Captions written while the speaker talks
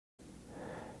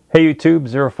Hey YouTube,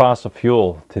 Zero Fossil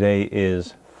Fuel. Today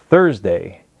is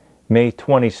Thursday, May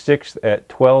 26th at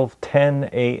 12:10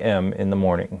 a.m. in the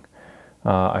morning.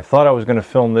 I thought I was going to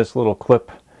film this little clip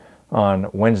on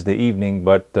Wednesday evening,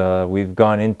 but we've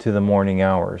gone into the morning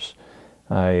hours.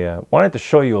 I wanted to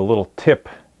show you a little tip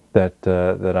that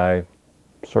I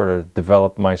sort of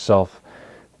developed myself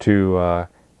to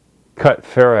cut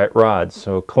ferrite rods.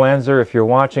 So Cleanser, if you're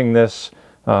watching this,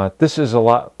 this is a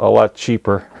lot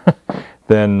cheaper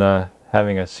than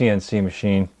having a CNC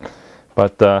machine,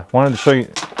 but wanted to show you.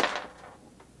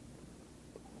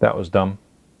 That was dumb.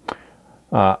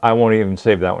 I won't even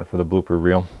save that one for the blooper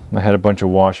reel. I had a bunch of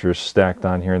washers stacked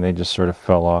on here and they just sort of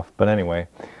fell off. But anyway,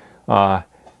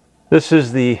 this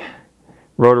is the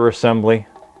rotor assembly.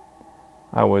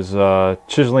 I was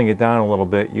chiseling it down a little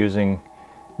bit using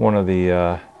one of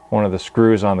the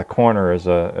screws on the corner as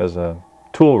a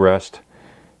tool rest,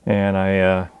 and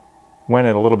I went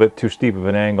at a little bit too steep of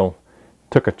an angle,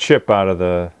 took a chip out of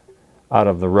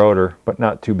the rotor, but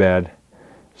not too bad.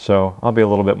 So I'll be a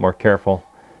little bit more careful.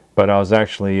 But I was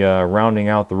actually rounding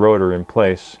out the rotor in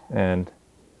place, and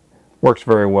works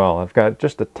very well. I've got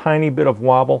just a tiny bit of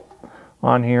wobble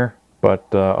on here,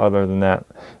 but other than that,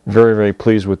 very, very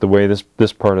pleased with the way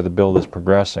this part of the build is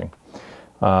progressing.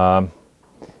 Like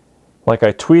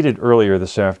I tweeted earlier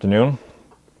this afternoon,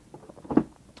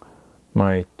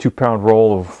 my 2-pound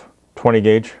roll of 20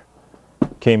 gauge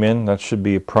came in. That should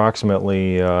be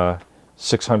approximately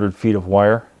 600 feet of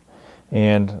wire,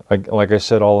 and like I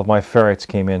said, all of my ferrites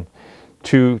came in.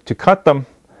 To cut them,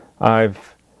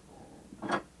 I've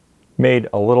made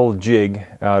a little jig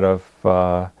out of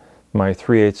my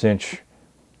 3/8 inch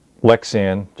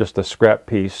Lexan, just a scrap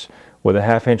piece with a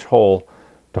 1/2 inch hole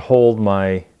to hold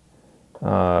my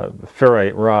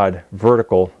ferrite rod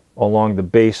vertical along the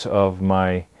base of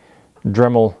my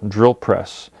Dremel drill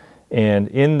press. And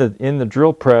in the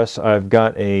drill press, I've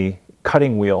got a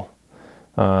cutting wheel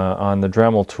on the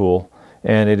Dremel tool,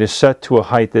 and it is set to a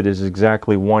height that is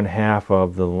exactly 1/2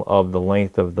 of the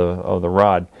length of the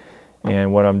rod.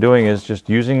 And what I'm doing is just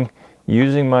using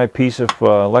my piece of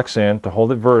Lexan to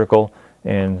hold it vertical,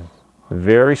 and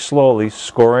very slowly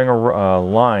scoring a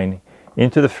line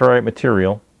into the ferrite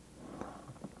material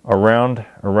around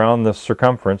the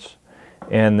circumference,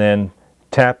 and then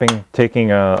taking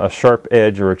a sharp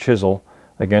edge or a chisel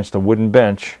against a wooden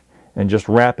bench and just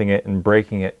wrapping it and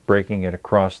breaking it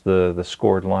across the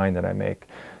scored line that I make.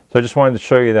 So I just wanted to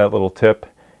show you that little tip,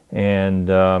 and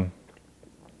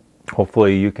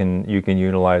hopefully you can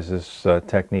utilize this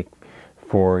technique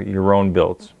for your own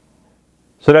builds.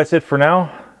 So that's it for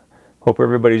now. Hope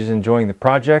everybody's enjoying the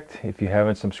project. If you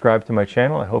haven't subscribed to my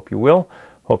channel, I hope you will.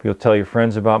 Hope you'll tell your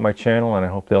friends about my channel, and I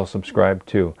hope they'll subscribe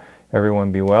too.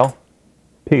 Everyone be well.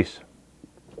 Peace.